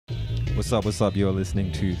What's up? What's up? You're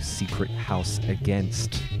listening to Secret House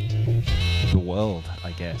Against the World,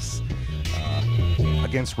 I guess.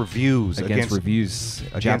 Against reviews. Against reviews.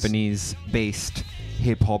 Japanese-based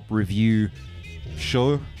hip-hop review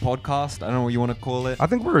show, podcast. I don't know what you want to call it. I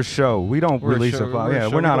think we're a show. We don't release a podcast. Yeah,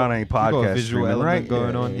 we're not on any podcast. We've got a visual element right?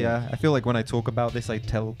 going on. Yeah. I feel like when I talk about this, I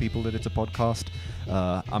tell people that it's a podcast.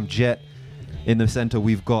 I'm Jet. In the center,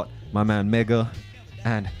 we've got my man Mega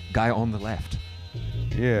and guy on the left.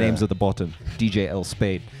 Yeah. Names at the bottom. DJ L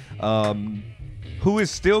Spade. Who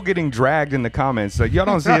is still getting dragged in the comments. Like, y'all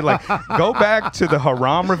don't see it. Like, go back to the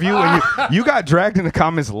Haram review, and you got dragged in the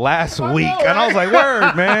comments last week. And I was like,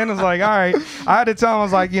 word, man. I was like, all right. I had to tell him, I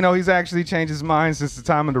was like, you know, he's actually changed his mind since the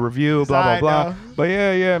time of the review, blah, blah, blah. But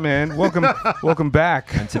yeah, man. Welcome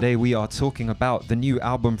back. And today we are talking about the new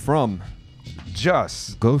album from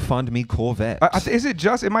Just GoFundMe Corvette. is it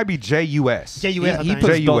just? It might be J.U.S. J.U.S. He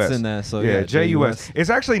puts dots in there, so yeah, J.U.S.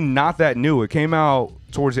 It's actually not that new. It came out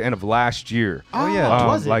towards the end of last year. Oh yeah,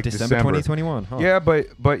 was it? Like December 2021. Huh? Yeah,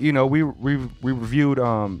 but you know, we reviewed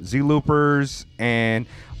Z Loopers, and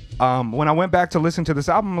when I went back to listen to this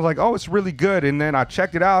album, I was like, oh, it's really good. And then I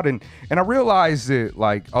checked it out, and I realized that,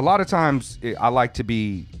 like, a lot of times I like to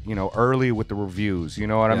be, you know, early with the reviews. You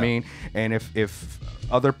know what I mean? And if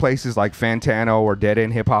other places like Fantano or Dead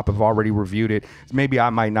End Hip Hop have already reviewed it, maybe I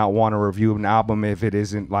might not want to review an album if it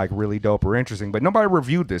isn't like really dope or interesting. But nobody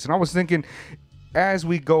reviewed this, and I was thinking, as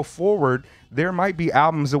we go forward, there might be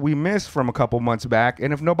albums that we missed from a couple months back,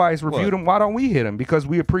 and if nobody's reviewed them, why don't we hit them? Because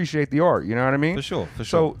we appreciate the art, you know what I mean? For sure.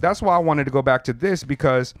 So that's why I wanted to go back to this,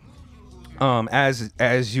 because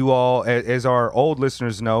as you all, as our old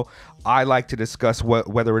listeners know, I like to discuss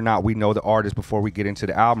whether or not we know the artist before we get into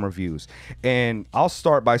the album reviews. And I'll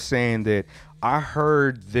start by saying that I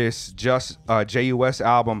heard this Just J.U.S.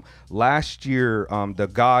 album last year, the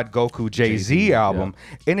God Goku Jay-Z album,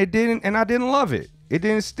 and I didn't love it. It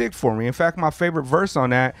didn't stick for me. In fact, my favorite verse on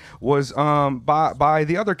that was by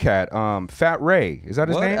the other cat, Fat Ray. Is that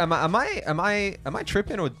his name? Am I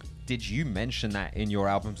tripping, or did you mention that in your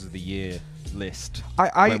albums of the year list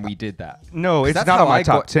when we did that? No, it's not on my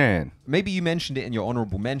top 10. Maybe you mentioned it in your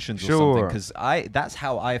honorable mentions or something, because that's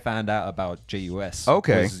how I found out about J.U.S.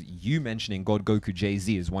 Okay. Was you mentioning God Goku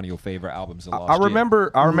Jay-Z is one of your favorite albums of last I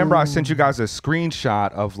year. remember I sent you guys a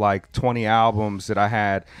screenshot of like 20 albums that I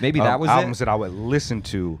had. Maybe that was albums that I would listen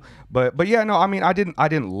to. But yeah, no, I mean, I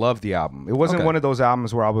didn't love the album. It wasn't one of those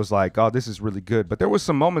albums where I was like, oh, this is really good. But there was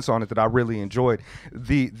some moments on it that I really enjoyed.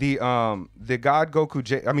 The God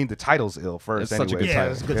Goku I mean, the title's ill first. It's such a good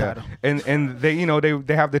title. It's a good title. And they, you know,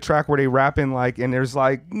 they have the track where they rapping, like, and there's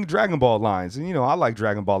like Dragon Ball lines, and you know, I like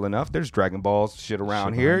Dragon Ball enough. There's Dragon Ball shit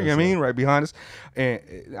around here. You know what I mean? Right behind us. And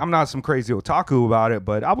I'm not some crazy otaku about it,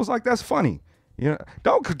 but I was like, that's funny. You know,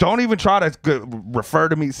 don't even try to refer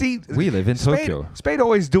to me. See, we live in Tokyo. Spade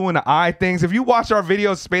always doing the eye things. If you watch our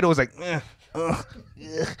videos, Spade always like, look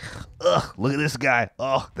at this guy.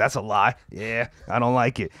 Oh, that's a lie. Yeah, I don't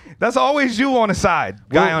like it. That's always you on the side.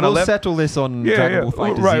 Guy on the left. We'll settle this on Dragon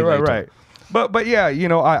Ball FighterZ right. But yeah, you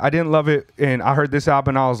know, I didn't love it, and I heard this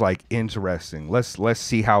album, and I was like, interesting. Let's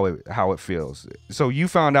see how it feels. So you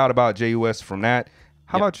found out about J.U.S. from that.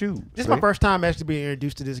 How about you? This is my first time actually being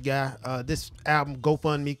introduced to this guy. This album,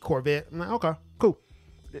 GoFundMe Corvette. I'm like, okay, cool.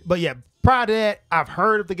 But yeah, prior to that, I've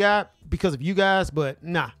heard of the guy because of you guys, but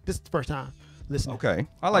nah, this is the first time listening. Okay.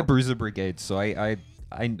 I like Bruiser Brigade, so I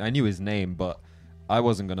knew his name, but I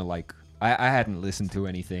wasn't gonna like. I hadn't listened to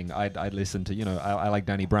anything. I'd listened to, you know, I like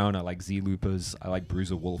Danny Brown, I like Z Loopers, I like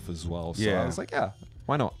Bruiser Wolf as well. So I was like, yeah,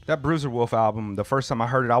 why not? That Bruiser Wolf album, the first time I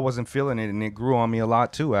heard it, I wasn't feeling it, and it grew on me a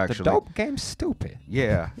lot too, actually. The dope game's stupid.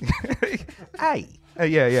 Yeah. Hey.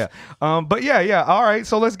 Yeah. But yeah. All right,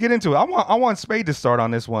 so let's get into it. I want Spade to start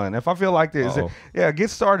on this one. If I feel like this,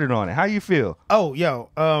 get started on it. How you feel? Oh,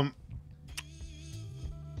 yo, the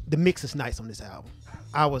mix is nice on this album.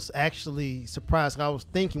 I was actually surprised. I was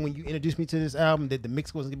thinking when you introduced me to this album that the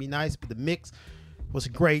mix wasn't gonna be nice, but the mix was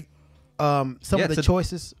great. Some of the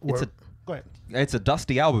choices were. Go ahead. It's a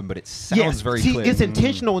dusty album, but it sounds very clear. It's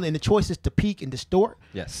intentional in the choices to peak and distort.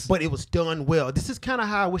 Yes. But it was done well. This is kind of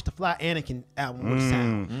how I wish the Fly Anakin album would have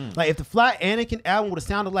sounded. Like, if the Fly Anakin album would have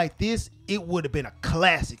sounded like this, it would have been a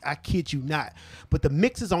classic. I kid you not. But the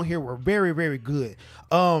mixes on here were very, very good.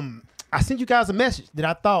 I sent you guys a message that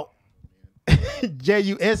I thought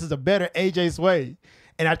J.U.S. is a better AJ Sway.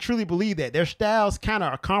 And I truly believe that. Their styles kind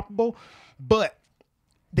of are comparable, but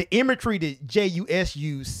the imagery that J.U.S.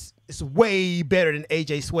 used is way better than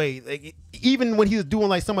AJ Sway. Like, even when he was doing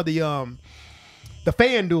like some of the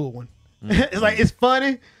FanDuel one, it's like, it's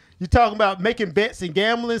funny. You're talking about making bets and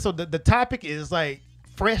gambling, so the topic is like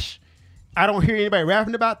fresh I don't hear anybody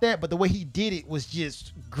rapping about that, but the way he did it was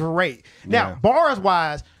just great. Now, Yeah. bars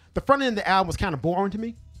wise, the front end of the album was kind of boring to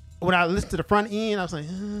me. When I listened to the front end, I was like,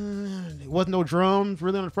 there wasn't no drums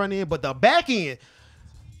really on the front end, but the back end,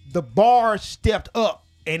 the bars stepped up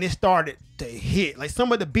and it started to hit. Like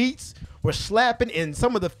some of the beats were slapping and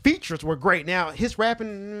some of the features were great. Now his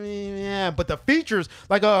rapping, yeah, but the features,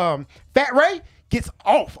 like Fat Ray gets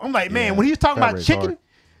off. I'm like, man, when he was talking Fat about Ray's chicken, hard.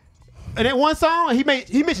 and that one song he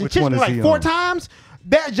mentioned Which chicken one is like he 4 on? times.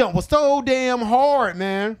 That jump was so damn hard,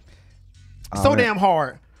 man. So man. damn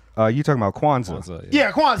hard. You talking about Kwanzaa? So,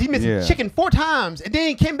 Yeah, Kwanzaa, he mentioned Yeah. chicken 4 times, and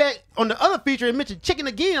then came back on the other feature and mentioned chicken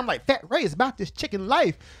again. I'm like, Fat Ray is about this chicken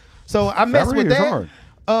life. So I messed Ray with is that.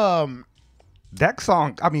 hard. That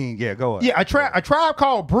song, I mean, yeah, go ahead. Yeah, a tribe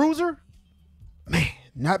called Bruiser. Man,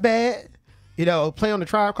 not bad. You know, play on the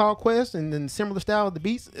Tribe Called Quest and then similar style of the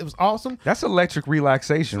beats. It was awesome. That's electric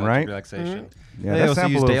relaxation, right? Relaxation. Yeah, They that also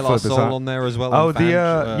sample use will De La flip us Soul on. on there as well. Oh, on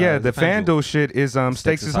Fan- the FanDuel. FanDuel shit is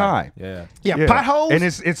Stakes is High. Yeah. Yeah, Potholes. And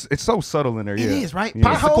it's so subtle in there. It Yeah. is, right? Yeah.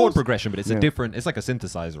 It's the Potholes. chord progression, but it's Yeah. a different. It's like a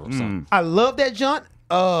synthesizer or something. I love that jaunt.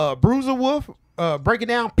 Bruiser Wolf breaking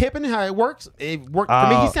down Pippin, how it works. It worked for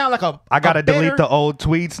me. He sounded like a. I gotta a better- delete the old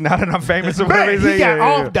tweets now that I'm famous or whatever. Man, they he say. got Yeah,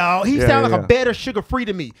 off, yeah. dog. He Yeah, sounded yeah. like a better Sugar Free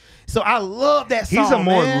to me. So I love that song. He's a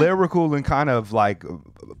more man. lyrical and kind of like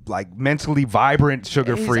mentally vibrant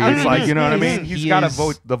Sugar Free. I It's mean, like, you know what I he mean? is- He's he got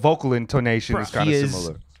is- the vocal intonation is kind He of is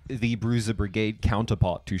similar. the Bruiser Brigade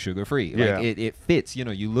counterpart to Sugar Free. Yeah. Like it fits. You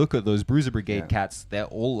know, you look at those Bruiser Brigade Yeah. cats; they're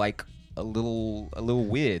all like a little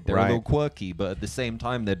weird. They're Right. a little quirky, but at the same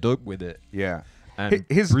time, they're dope with it. Yeah. And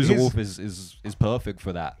His- Bruiser his- Wolf is perfect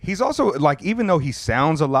for that. He's also like, even though he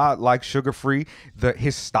sounds a lot like Sugar Free,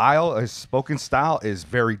 his style, his spoken style, is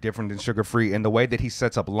very different than Sugar Free, and the way that he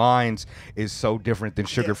sets up lines is so different than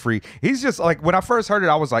Sugar Free. He's just like, when I first heard it,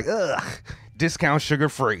 I was like, ugh. Discount Sugar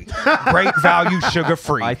Free, great value Sugar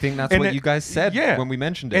Free. I think that's And what then- you guys said yeah. when we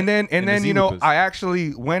mentioned it. And then in the you know, Z-Loopers. I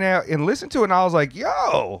actually went out and listened to it, and I was like,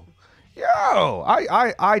 yo,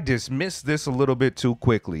 I dismissed this a little bit too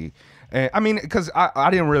quickly. And I mean, because I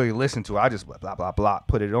didn't really listen to it. I just blah, blah, blah,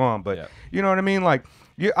 put it on. But Yeah. you know what I mean? Like,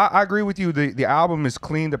 yeah, I agree with you. The album is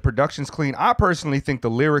clean. The production's clean. I personally think the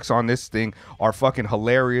lyrics on this thing are fucking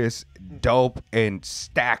hilarious, dope, and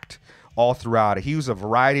stacked all throughout it. He used a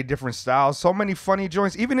variety of different styles. So many funny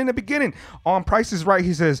joints. Even in the beginning, on Price is Right,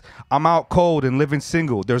 he says, I'm out cold and living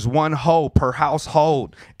single. There's one hoe per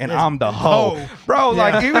household, and I'm the hoe. hoe. Bro,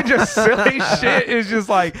 like, even just silly shit is just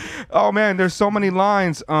like, oh, man, there's so many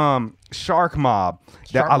lines. Shark Mob.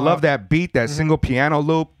 Shark I love Mob. that beat, that single piano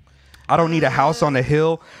loop. I don't need a house on the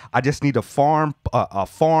hill. I just need a farm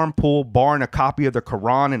pool, barn, a copy of the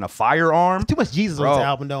Quran, and a firearm. Too much Jesus Bro. on this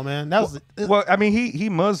album, though, man. That was. Well, I mean, he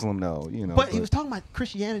Muslim though, you know. but he was talking about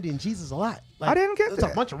Christianity and Jesus a lot. Like, I didn't get There's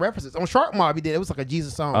that. a bunch of references on Shark Mob. He did. It was like a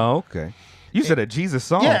Jesus song. Oh, okay. You said a Jesus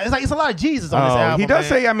song. Yeah, it's a lot of Jesus on this Oh, album. he does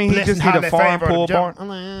man. say, I mean, he Blessed just and need a highly farm favored pool of Jah- barn. I'm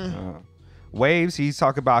like, Waves, he's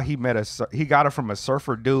talking about he got it from a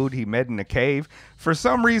surfer dude he met in a cave. For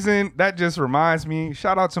some reason, that just reminds me,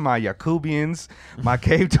 shout out to my Yakubians, my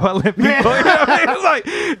cave dwelling people. You know what I mean? It's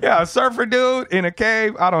like, yeah, a surfer dude in a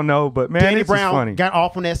cave. I don't know, but man, Danny it's just Brown funny. got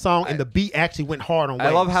off on that song, and the beat actually went hard on. I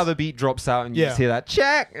love Waves. how the beat drops out and you Yeah. just hear that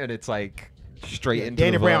check, and it's like straight into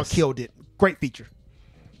Danny the Brown verse. killed it. Great feature.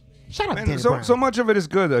 Shout out to Man, Danny Brown. so much of it is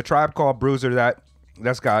good. A Tribe Called Bruiser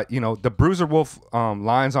that's got, you know, the Bruiser Wolf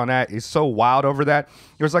lines on that is so wild over that.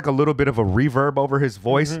 There's like a little bit of a reverb over his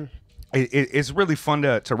voice. It's really fun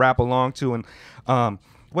to rap along to. And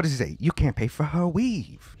what does he say? You can't pay for her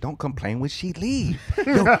weave. Don't complain when she leave.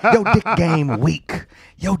 Yo, dick game weak.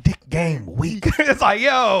 Yo, dick game weak. It's like,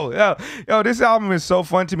 yo, this album is so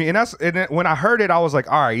fun to me. And then when I heard it, I was like,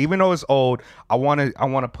 all right, even though it's old, I want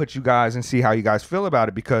to put you guys and see how you guys feel about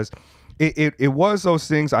it, because it was those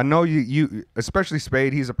things. I know you especially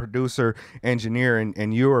Spade, he's a producer, engineer,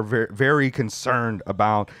 and you are very, very concerned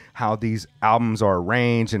about how these albums are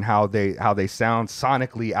arranged and how they sound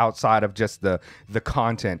sonically outside of just the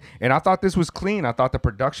content. And I thought this was clean. I thought the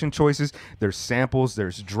production choices, there's samples,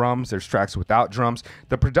 there's drums, there's tracks without drums.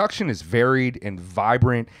 The production is varied and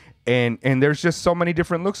vibrant, and there's just so many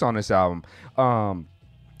different looks on this album.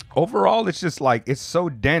 Overall, it's just like, it's so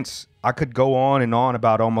dense. I could go on and on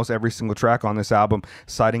about almost every single track on this album,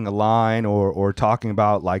 citing a line or talking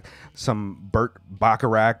about like some Burt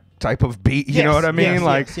Bacharach type of beat. You know what I mean?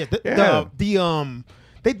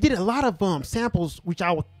 They did a lot of samples, which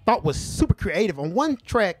I thought was super creative. On one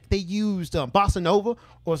track, they used bossa nova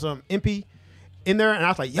or some MP in there, and I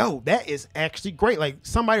was like, "Yo, that is actually great!" Like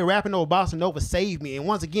somebody rapping over bossa nova saved me. And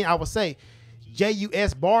once again, I would say,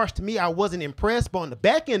 J.U.S bars to me, I wasn't impressed. But on the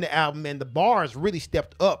back end of the album, man, the bars really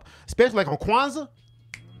stepped up. Especially like on Kwanzaa,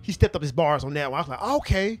 he stepped up his bars on that one. I was like,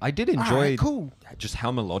 okay. I did enjoy all right, cool. just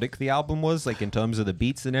how melodic the album was, like in terms of the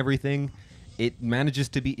beats and everything. It manages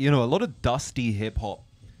to be, a lot of dusty hip hop.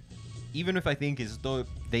 Even if I think is though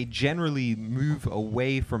they generally move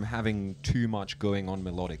away from having too much going on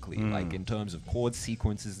melodically, like in terms of chord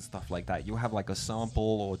sequences and stuff like that. You'll have like a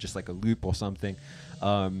sample or just like a loop or something.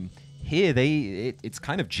 Here it's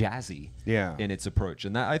kind of jazzy in its approach,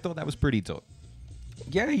 and I thought that was pretty dope.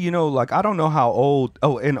 Yeah, like I don't know how old.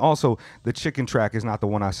 Oh, and also the chicken track is not the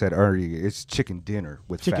one I said earlier. It's Chicken Dinner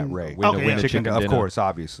with Fat Ray. Winner, chicken Dinner. Of course,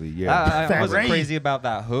 obviously. Yeah. I wasn't crazy about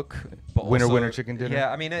that hook. But Winner, Chicken Dinner.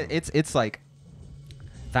 Yeah, I mean it's like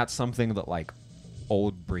that's something that like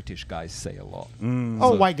old British guys say a lot.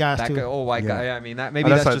 Oh, white guys too. Oh, white guy. I mean that maybe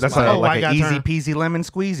that's just like an easy term. peasy lemon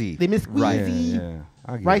squeezy. Lemon squeezy.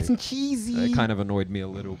 Yeah. Rice and cheesy. It kind of annoyed me a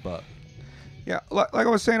little, but. Yeah, like I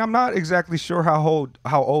was saying, I'm not exactly sure how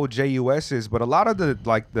old J.U.S is, but a lot of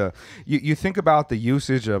you think about the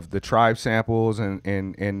usage of the tribe samples and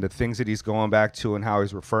the things that he's going back to and how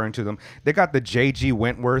he's referring to them. They got the J.G.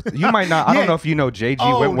 Wentworth. You might not. I don't know if you know J.G.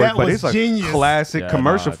 Wentworth, but it's a classic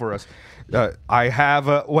commercial for us. I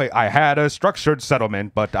had a structured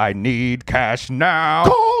settlement, but I need cash now.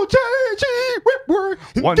 Call J.G. Wentworth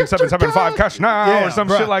 1775 cash now or some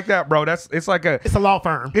shit like that, bro. It's a law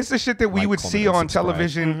firm. It's the shit that we would see on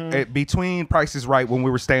television between Price is Right when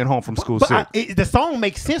we were staying home from school. The song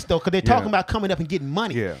makes sense though, because they're talking about coming up and getting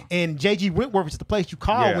money. Yeah. And J.G. Wentworth is the place you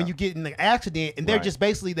call when you get in an accident, and they're just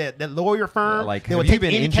basically that lawyer firm. Like, they have you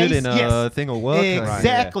been injured in a thing of work?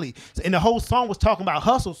 Exactly. So, and the whole song was talking about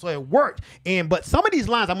hustle, so it worked. But some of these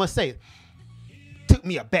lines, I must say, took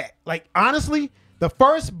me aback. Like, honestly, the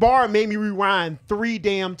first bar made me rewind 3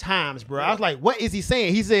 damn times, bro. I was like, what is he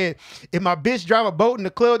saying? He said, if my bitch drive a boat in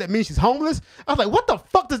the club, that means she's homeless. I was like, what the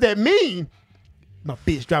fuck does that mean? My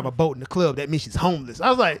bitch drive a boat in the club, that means she's homeless. I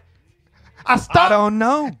was like, I stopped. I don't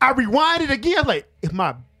know. I rewinded again. I was like, if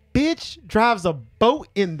my bitch drives a boat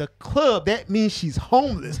in the club, that means she's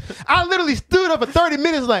homeless. I literally stood up for 30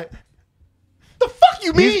 minutes like, the fuck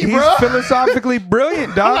you mean, he's bro? He's philosophically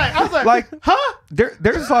brilliant, dog. I was like, huh?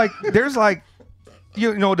 There's like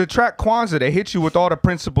the track Kwanzaa, they hit you with all the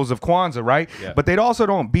principles of Kwanzaa, right? Yeah. But they also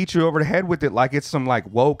don't beat you over the head with it like it's some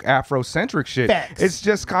like woke Afrocentric shit. Facts. It's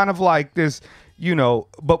just kind of like this,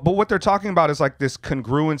 but what they're talking about is like this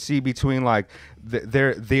congruency between like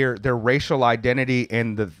their racial identity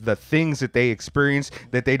and the things that they experience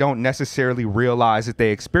that they don't necessarily realize that they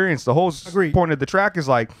experience. The whole point of the track is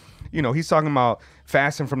like, he's talking about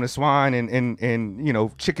fasting from the swine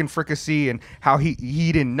and chicken fricassee and how he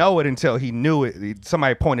didn't know it until he knew it.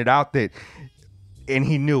 Somebody pointed out that, and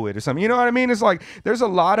he knew it or something. You know what I mean? It's like there's a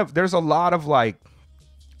lot of like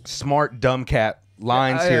smart dumb cat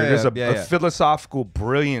lines here. There's a philosophical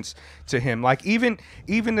brilliance to him. Like even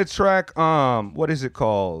the track, what is it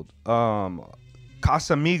called?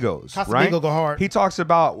 Casamigos, right? Go hard. He talks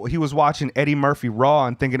about he was watching Eddie Murphy Raw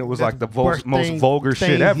and thinking it was like the most vulgar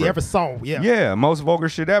shit ever. He ever saw, most vulgar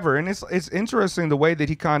shit ever. And it's interesting the way that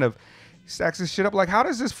he kind of stacks his shit up. Like, how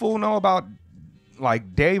does this fool know about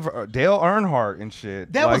like Dale Earnhardt and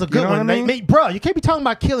shit? That was a good one, mate. Bro, you can't be talking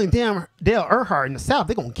about killing damn Dale Earnhardt in the South.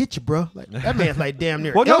 They're gonna get you, bro. Like that man's like damn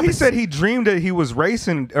near. Well, no, he said he dreamed that he was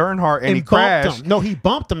racing Earnhardt and he crashed. Him. No, he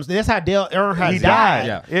bumped him. That's how Dale Earnhardt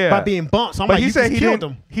died. By being bumped. So I'm like, he said he killed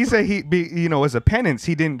him. He said as a penance,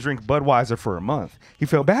 he didn't drink Budweiser for a month. He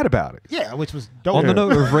felt bad about it. Yeah, which was dope. On the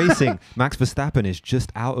note of racing, Max Verstappen is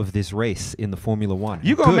just out of this race in the Formula One.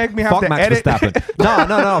 You gonna make me have to Max edit? Verstappen.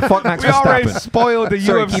 No, fuck Max Verstappen. We already spoiled the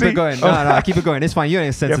Sorry, UFC. keep it going. No, keep it going. It's fine. You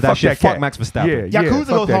ain't sense of that shit. Fuck Max Verstappen. Yakuza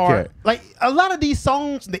goes hard. Like a lot of these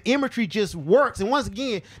songs, the imagery just works. And once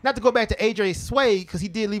again, not to go back to AJ Sway because he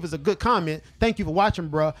did leave us a good comment. Thank you for watching,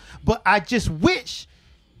 bro. But I just wish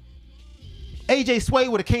AJ Sway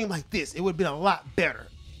would have came like this. It would have been a lot better.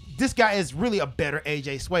 This guy is really a better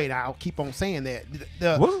AJ Sway. And I'll keep on saying that.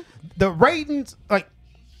 The ratings, like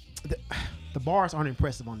the bars aren't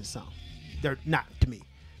impressive on this song. They're not to me.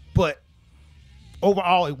 But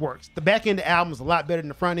overall, it works. The back end of the album is a lot better than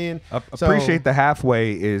the front end. Appreciate the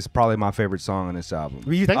Halfway is probably my favorite song on this album.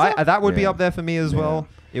 You think so? That would be up there for me as well.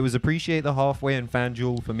 It was Appreciate the Halfway and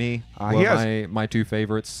FanDuel for me. My two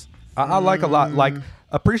favorites. I like a lot. Like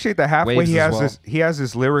Appreciate the Halfway. Waves He has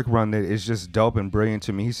this lyric run that is just dope and brilliant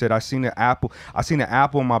to me. He said, I seen an apple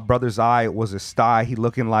in my brother's eye. It was a sty. He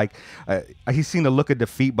looking like he seen the look of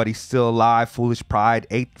defeat, but he's still alive. Foolish pride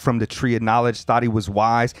ate from the tree of knowledge, thought he was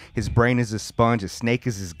wise. His brain is a sponge. A snake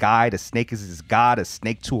is his guide. A snake is his god. A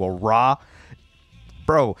snake to a raw.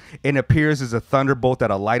 bro, and appears as a thunderbolt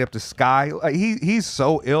that'll light up the sky. Like, he's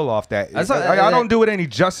so ill off that. I don't do it any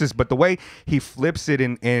justice, but the way he flips it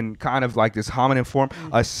in kind of like this hominin form,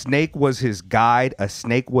 a snake was his guide, a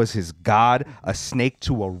snake was his god, a snake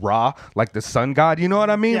to a Ra, like the sun god. You know what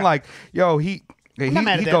I mean? Yeah. Like, yo, he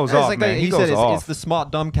goes off, man. He goes off. It's the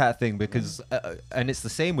smart dumb cat thing because, and it's the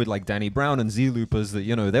same with like Danny Brown and Z Loopers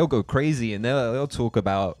that they'll go crazy and they'll talk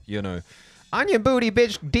about onion booty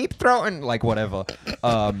bitch deep throating like whatever.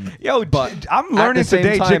 Yo, but I'm learning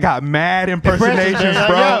today. Jake got mad impersonations,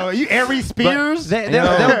 bro. Yo, you Aries Spears?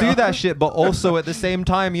 They'll do that shit, but also at the same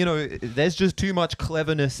time, there's just too much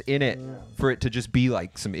cleverness in it for it to just be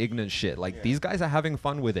like some ignorant shit. Like these guys are having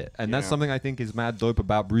fun with it, and that's something I think is mad dope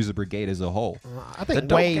about Bruiser Brigade as a whole. I think the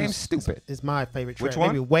dope Waves game's stupid. is my favorite track. Which one?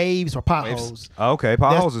 Maybe Waves or Potholes. Okay,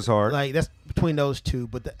 Potholes is hard. Like that's between those two.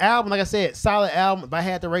 But the album, like I said, solid album. If I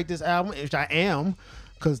had to rate this album, which I am,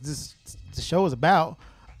 because the show is about,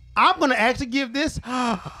 I'm gonna actually give this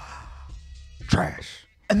trash.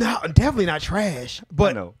 No, definitely not trash,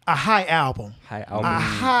 but a high album. High album. A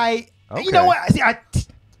high. Okay. You know what? See,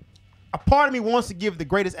 a part of me wants to give the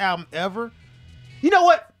greatest album ever. You know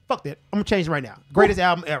what? Fuck that. I'm gonna change it right now. Greatest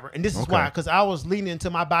album ever, and this is why, because I was leaning into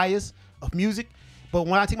my bias of music. But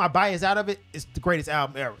when I take my bias out of it, it's the greatest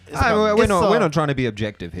album ever. We're not trying to be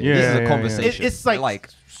objective here. This is a conversation. It's like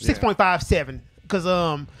 6.57 because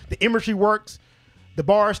the imagery works, the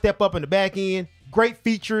bars step up in the back end, great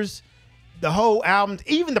features, the whole album,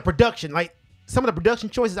 even the production. Like some of the production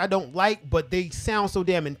choices I don't like, but they sound so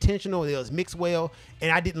damn intentional. It was mixed well, and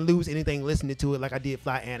I didn't lose anything listening to it like I did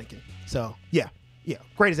Fly Anakin. So yeah,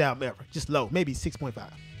 greatest album ever. Just low, maybe 6.5.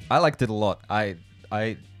 I liked it a lot.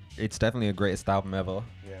 It's definitely a greatest album ever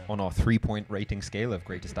on our 3-point rating scale of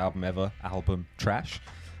greatest album ever. Album trash.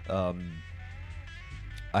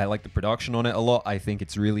 I like the production on it a lot. I think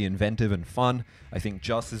it's really inventive and fun. I think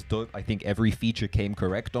just as dope. I think every feature came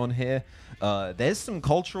correct on here. There's some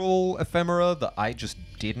cultural ephemera that I just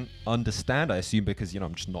didn't understand. I assume because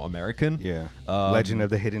I'm just not American. Yeah. Legend of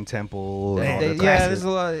the Hidden Temple. There's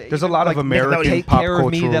a lot of American Take pop Care of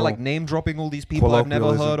Me. cultural They're like name dropping all these people I've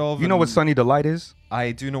never heard of. You know what Sunny Delight is?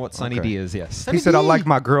 I do know what Sunny D is. Yes. He said, "I like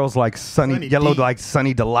my girls like Sunny yellow D. like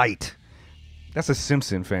Sunny Delight." That's a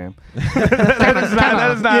Simpson, fam.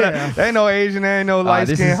 That ain't no Asian, ain't no light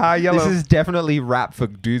skin, high yellow. This is definitely rap for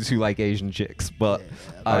dudes who like Asian chicks, but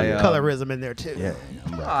colorism in there too. Yeah,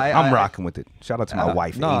 I'm rocking with it. Shout out to my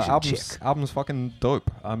wife, Asian chick. Album's fucking dope.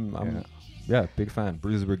 I'm big fan.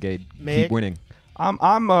 Bruiser Brigade, Meg? keep winning.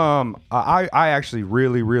 I actually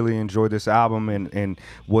really enjoyed this album and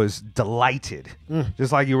was delighted.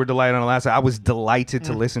 Just like you were delighted on the last. I was delighted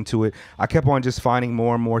to listen to it. I kept on just finding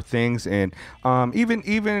more and more things, and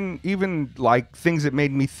even like things that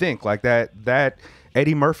made me think, like that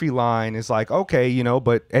Eddie Murphy line is like, okay,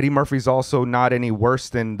 but Eddie Murphy's also not any worse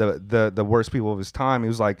than the worst people of his time.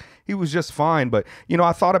 He was just fine. But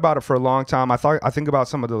I thought about it for a long time. I think about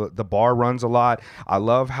some of the bar runs a lot. I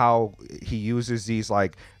love how he uses these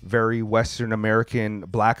like very Western American,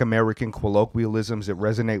 Black American colloquialisms that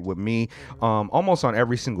resonate with me almost on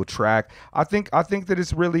every single track. I think that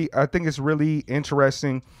it's really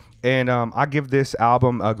interesting. And I give this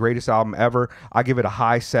album a greatest album ever. I give it a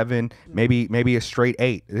high 7, maybe a straight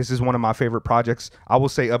 8. This is one of my favorite projects, I will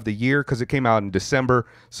say, of the year, because it came out in December.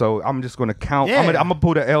 So I'm just going to count. Yeah. I'm gonna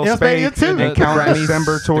put an L spade and count Grammys,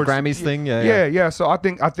 December towards the Grammys thing. Yeah. So I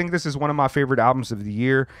think this is one of my favorite albums of the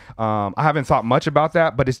year. I haven't thought much about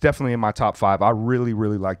that, but it's definitely in my top 5. I really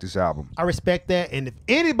like this album. I respect that. And if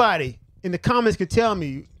anybody in the comments could tell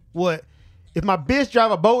me what if my bitch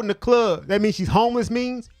drive a boat in the club, that means she's homeless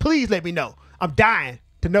means, please let me know. I'm dying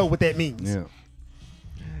to know what that means. Yeah.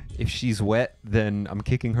 If she's wet, then I'm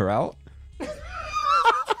kicking her out. I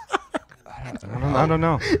don't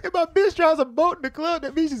know. If my bitch drives a boat in the club,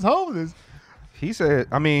 that means she's homeless. He said,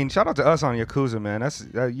 shout out to us on Yakuza, man. That's,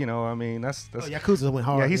 that's. Yakuza went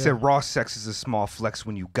hard. Yeah, he said raw sex is a small flex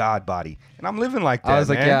when you God body, and I'm living like that. I was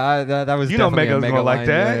like, man. that was. Mega's going like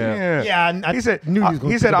that. Yeah. He said,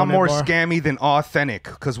 I'm more scammy than authentic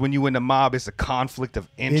because when you in the mob, it's a conflict of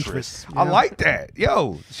interest. Yeah. I like that.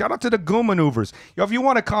 Yo, shout out to the Goon Maneuvers. Yo, if you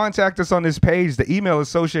want to contact us on this page, the email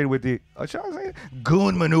associated with the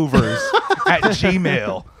Goon Maneuvers at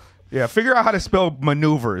Gmail. Yeah, figure out how to spell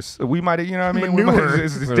maneuvers. We might,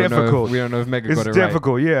 It's difficult. We don't know if Mega got it right. It's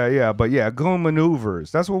difficult, yeah. But yeah, Goon Maneuvers.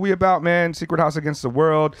 That's what we about, man. Secret House Against the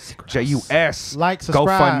World. J.U.S. Like,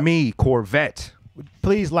 subscribe. GoFundMe Corvette.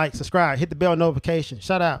 Please like, subscribe, hit the bell notification.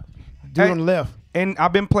 Shout out. Dude on the left. And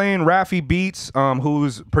I've been playing Raphy Beats,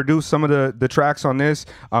 who's produced some of the tracks on this.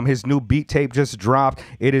 His new beat tape just dropped.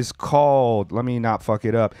 It is called, let me not fuck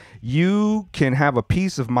it up, You Can Have a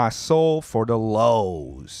Piece of My Soul for the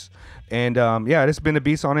Lows. And yeah, there's been the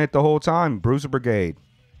beats on it the whole time. Bruiser Brigade.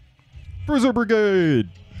 Bruiser Brigade.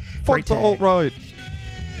 Fuck the alt-right.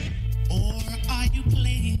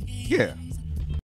 Yeah.